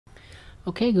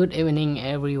Okay, good evening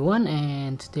everyone,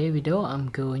 and today video I'm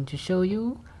going to show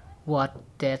you what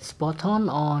that's button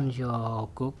on your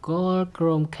Google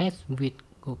Chromecast with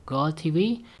Google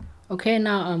TV. Okay,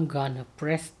 now I'm gonna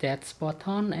press that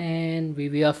button and we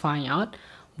will find out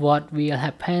what will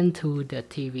happen to the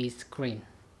TV screen.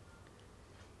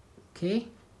 Okay,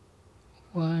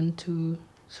 1, 2,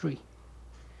 3.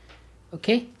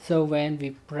 Okay, so when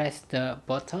we press the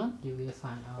button, you will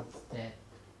find out that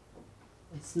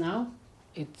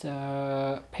it's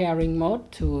a pairing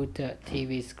mode to the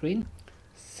TV screen.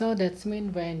 So that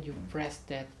means when you press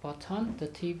that button, the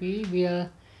TV will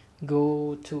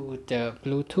go to the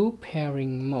Bluetooth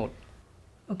pairing mode.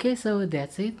 Okay, so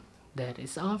that's it. That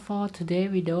is all for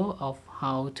today's video of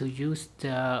how to use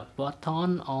the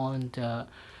button on the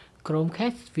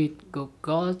Chromecast with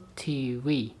Google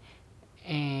TV.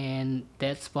 And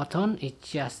that button is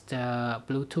just the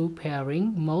Bluetooth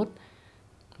pairing mode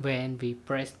when we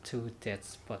press to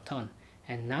that button.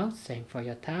 And now thanks for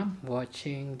your time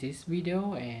watching this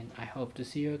video, and I hope to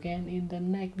see you again in the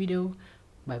next video.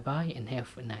 Bye bye and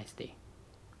have a nice day.